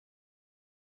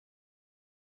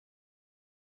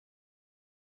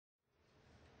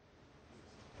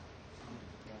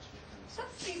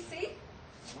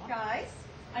guys.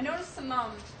 I noticed some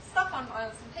stuff on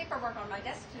some paperwork on my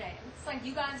desk today. It looks like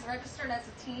you guys registered as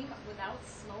a team without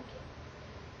Smokey.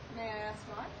 May I ask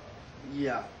why?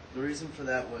 Yeah, the reason for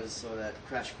that was so that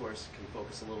Crash Course can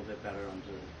focus a little bit better on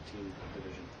the team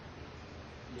division.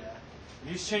 Yeah,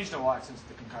 he's changed a lot since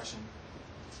the concussion.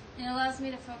 It allows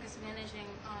me to focus managing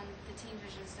on the team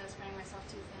division instead of spreading myself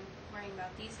too thin, worrying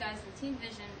about these guys in the team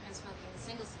division and Smokey in the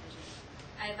singles division.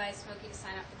 I advise Smokey to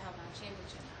sign up for the Hellbound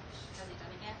Championship match. Has he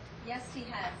done it yet? Yes, he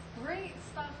has. Great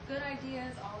stuff, good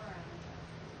ideas all around.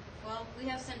 Well, we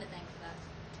have Sin to thank for that.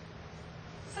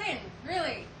 Sin,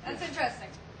 really? That's interesting.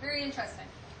 Very interesting.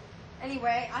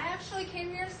 Anyway, I actually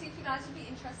came here to see if you guys would be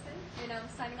interested,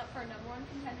 signing up for a #1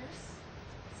 contenders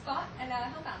spot at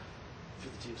Hellbound. For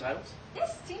the team titles?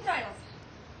 Yes, team titles.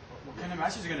 What kind of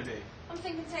matches are going to be? I'm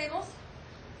thinking tables.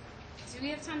 Do we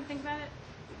have time to think about it?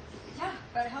 Yeah,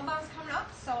 but Hellbound's coming up,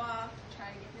 so try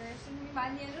to get your answer to me by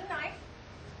the end of the night.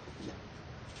 Yeah.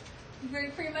 You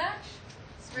ready for your match?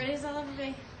 As ready as I'll ever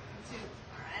be.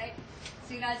 Alright.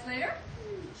 See you guys later.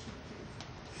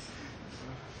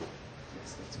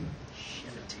 Yes, that's good.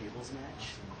 And a tables match?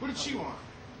 What did she want?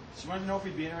 She wanted to know if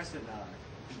we'd be interested in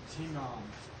team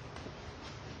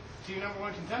Team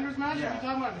 #1 contenders match? Yeah. What are you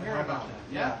talking about? I've been hearing about that.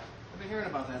 Yeah. I've been hearing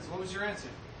about that. So what was your answer?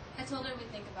 I told her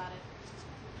we'd think about it.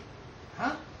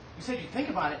 Huh? You said you'd think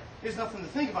about it. There's nothing to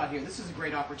think about here. This is a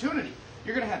great opportunity.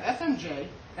 You're going to have FMJ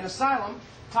and Asylum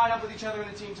tied up with each other in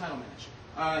a team title match.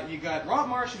 You got Rob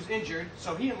Marsh, who's injured,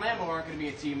 so he and Lambo aren't going to be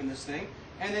a team in this thing.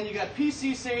 And then you got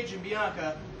PC, Sage, and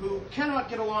Bianca, who cannot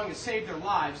get along to save their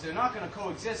lives. They're not going to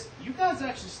coexist. You guys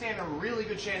actually stand a really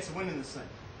good chance of winning this thing.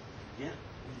 Yeah.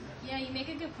 Yeah, you make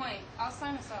a good point. I'll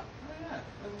sign us up. Oh, yeah.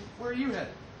 And where are you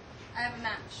headed? I have a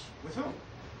match. With who?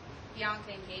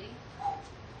 Bianca and Katie.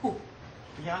 Who?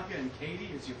 Bianca and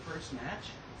Katie is your first match?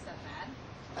 Is that bad?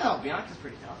 Well, Bianca's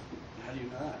pretty tough. How do you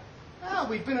know that? Well,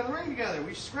 we've been in the ring together.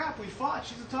 We scrapped, we fought.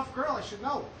 She's a tough girl, I should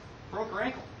know. Broke her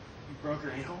ankle. You broke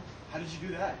her ankle? How did you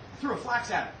do that? I threw a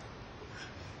flax at her.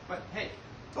 But hey,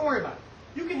 don't worry about it.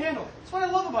 You can handle it. That's what I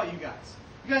love about you guys.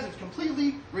 You guys have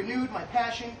completely renewed my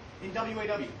passion in WAW.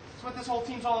 That's what this whole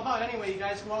team's all about anyway. You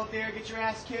guys go out there, get your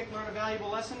ass kicked, learn a valuable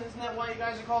lesson. Isn't that why you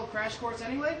guys are called Crash Course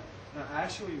anyway? No,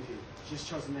 actually, we just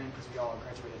chose the name because we all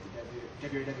graduated at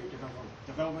the WAW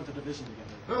Developmental Division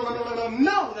together.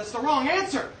 No, that's the wrong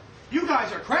answer. You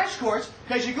guys are Crash Course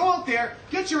because you go out there,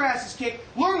 get your asses kicked,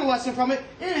 learn a lesson from it.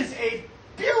 It is a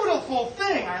beautiful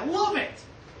thing. I love it.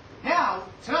 Now,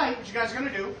 tonight, what you guys are going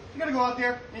to do, you're going to go out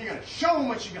there and you're going to show them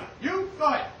what you got. You, go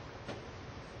ahead.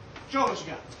 Show them what you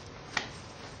got.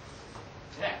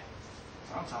 Yeah, that's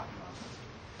what I'm talking about.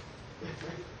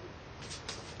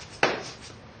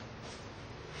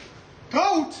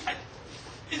 Goat!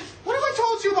 What have I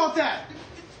told you about that?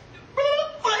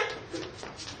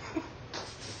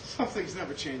 Some things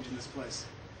never change in this place.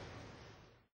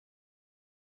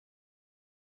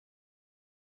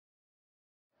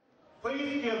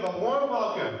 Please give a warm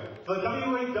welcome to the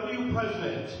WAW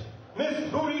president,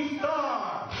 Miss Moody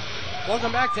Star.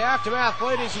 Welcome back to Aftermath,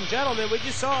 ladies and gentlemen. We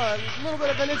just saw a little bit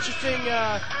of an interesting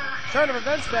turn of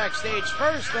events backstage.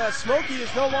 First, Smokey is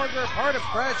no longer a part of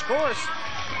Crash Course.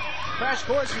 Crash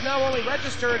Course is now only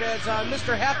registered as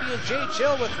Mr. Happy and Jay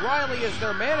Chill with Riley as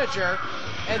their manager.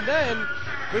 And then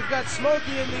we've got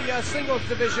Smokey in the singles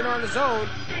division on his own.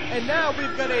 And now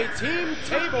we've got a Team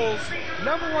Tables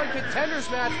 #1 contenders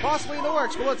match possibly in the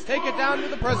works. Well, let's take it down to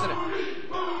the president.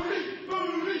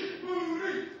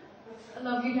 I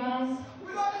love you guys.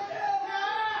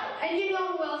 And you know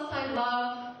who else I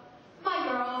love? My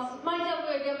girls, my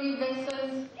WAW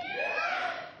Vixens.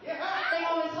 They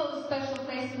always hold a special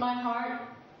place in my heart.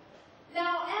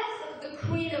 Now, as the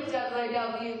queen of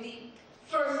WAW, the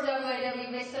first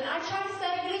WAW Vixen, I try to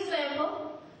set a good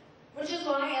example, which is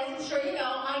why, as I'm sure you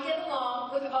know, I get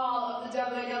along with all of the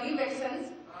WAW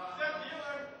Vixens.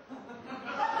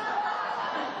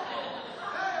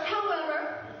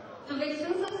 However, the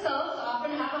Vixens themselves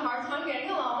often have a hard time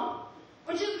getting along,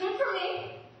 which is good for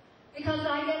me, because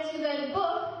I get to then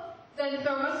book, then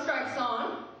throw my strikes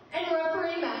on, and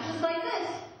referee matches like this.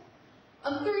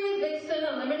 A 3-Vixen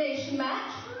elimination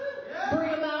match.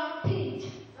 Bring them out,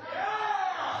 Pete.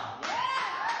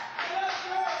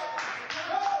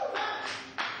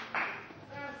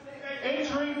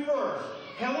 Entering first,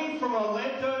 hailing from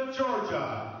Atlanta,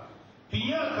 Georgia,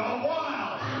 Bianca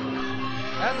Wild.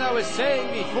 As I was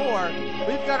saying before,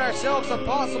 we've got ourselves a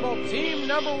possible Team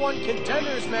 #1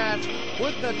 contenders match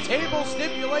with the table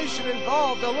stipulation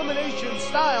involved, elimination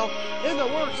style, in the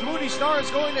works. Moody Star is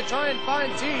going to try and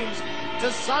find teams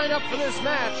to sign up for this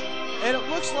match, and it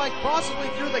looks like possibly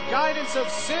through the guidance of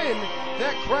Sin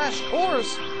that Crash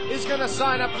Course is going to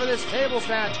sign up for this tables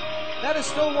match. That is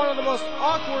still one of the most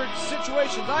awkward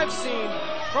situations I've seen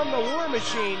from the War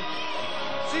Machine.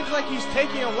 Seems like he's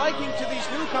taking a liking to these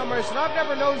newcomers, and I've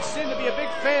never known Sin to be a big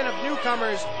fan of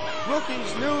newcomers,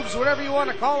 rookies, noobs, whatever you want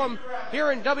to call them,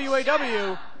 here in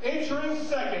WAW. Entering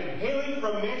second, hailing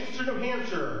from Manchester, New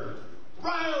Hampshire,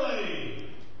 Riley.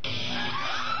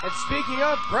 And speaking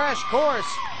of Crash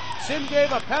Course, Sim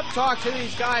gave a pep talk to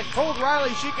these guys, told Riley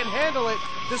she can handle it,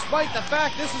 despite the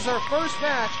fact this is her first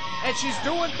match, and she's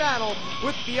doing battle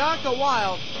with Bianca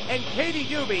Wild and Katie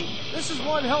Doobie. This is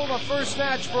one hell of a first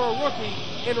match for a rookie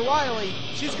in Riley.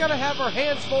 She's going to have her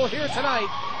hands full here tonight.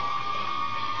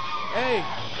 Hey,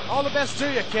 all the best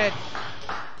to you, kid.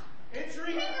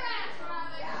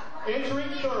 Entering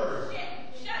third,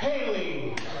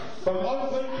 hailing from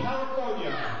Oakland,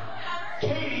 California,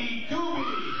 Katie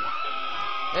Doobie.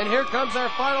 And here comes our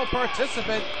final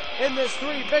participant in this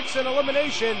 3 Vixen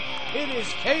elimination. It is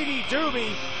Katie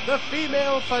Doobie, the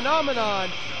female phenomenon.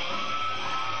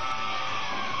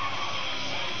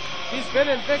 She's been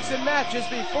in Vixen matches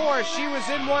before. She was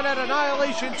in one at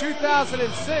Annihilation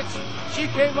 2006. She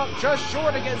came up just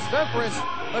short against Vempress,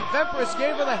 but Vempress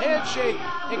gave her the handshake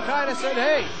and kind of said,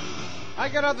 hey, I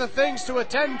got other things to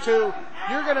attend to.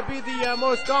 You're going to be the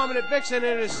most dominant Vixen,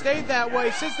 and it has stayed that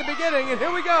way since the beginning. And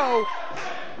here we go.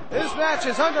 This match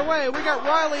is underway. We got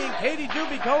Riley and Katie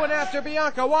Doobie going after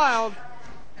Bianca Wild.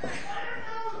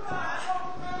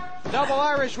 Double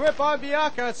Irish whip on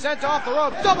Bianca, sent off the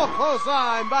rope. Double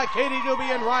clothesline by Katie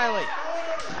Doobie and Riley.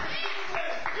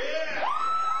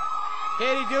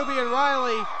 Katie Doobie and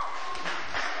Riley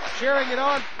cheering it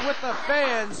on with the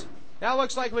fans. Now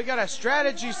looks like we got a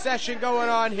strategy session going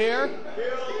on here.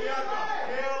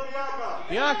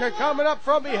 Bianca coming up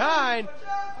from behind.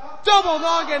 Double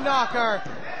noggin knocker.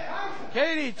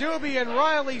 Katie Doobie and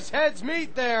Riley's heads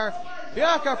meet there.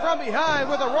 Bianca from behind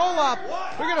with a roll-up.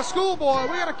 We got a schoolboy.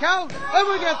 We got a count. And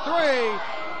we get 3.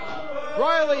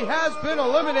 Riley has been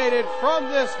eliminated from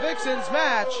this Vixens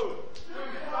match.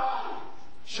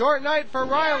 Short night for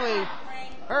Riley.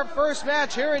 Her first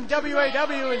match here in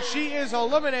WAW, and she is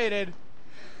eliminated.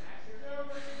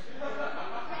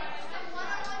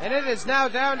 And it is now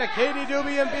down to Katie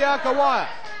Doobie and Bianca Wild.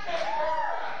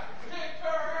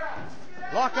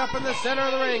 Lock up in the center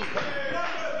of the ring.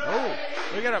 Oh,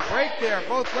 we got a break there.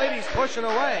 Both ladies pushing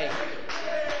away.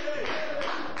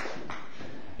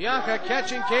 Bianca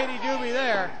catching Katie Doobie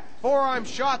there. Forearm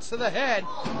shots to the head,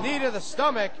 knee to the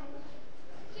stomach.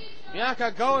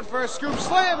 Bianca going for a scoop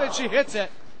slam, and she hits it.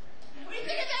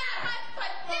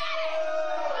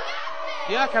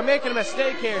 Bianca making a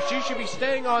mistake here. She should be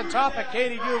staying on top of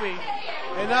Katie Doobie,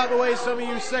 and not the way some of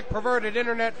you sick, perverted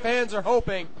internet fans are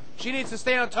hoping. She needs to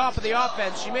stay on top of the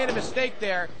offense. She made a mistake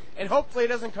there, and hopefully it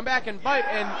doesn't come back and bite,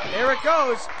 and there it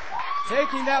goes.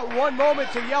 Taking that one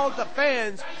moment to yell at the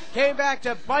fans, came back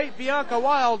to bite Bianca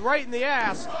Wild right in the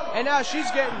ass, and now she's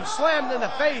getting slammed in the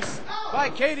face by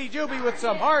Katie Doobie with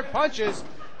some hard punches.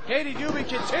 Katie Doobie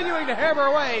continuing to hammer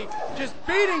away, just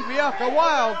beating Bianca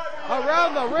Wild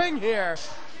around the ring here.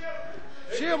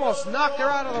 She almost knocked her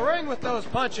out of the ring with those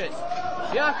punches.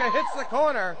 Bianca hits the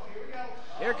corner.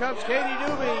 Here comes Katie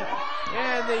Doobie,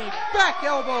 and the back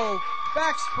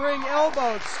spring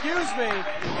elbow,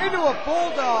 into a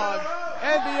bulldog,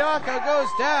 and Bianca goes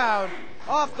down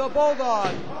off the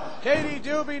bulldog. Katie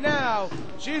Doobie now,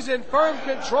 she's in firm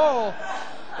control.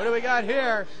 What do we got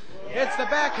here? It's the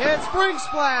backhand spring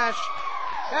splash.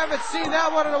 Haven't seen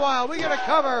that one in a while. We get a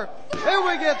cover, and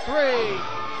we get 3.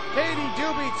 Katie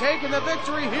Doobie taking the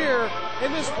victory here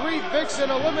in this 3 Vixen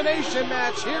elimination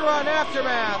match here on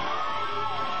Aftermath.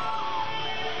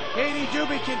 Katie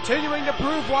Doobie continuing to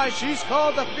prove why she's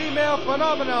called the female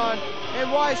phenomenon and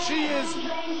why she is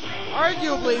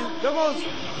arguably the most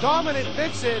dominant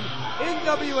Vixen in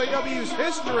WAW's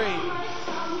history.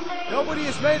 Nobody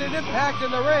has made an impact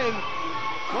in the ring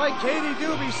like Katie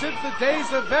Doobie since the days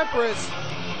of Vempress.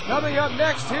 Coming up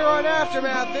next here on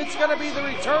Aftermath, it's going to be the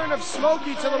return of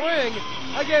Smokey to the ring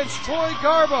against Troy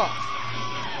Garba.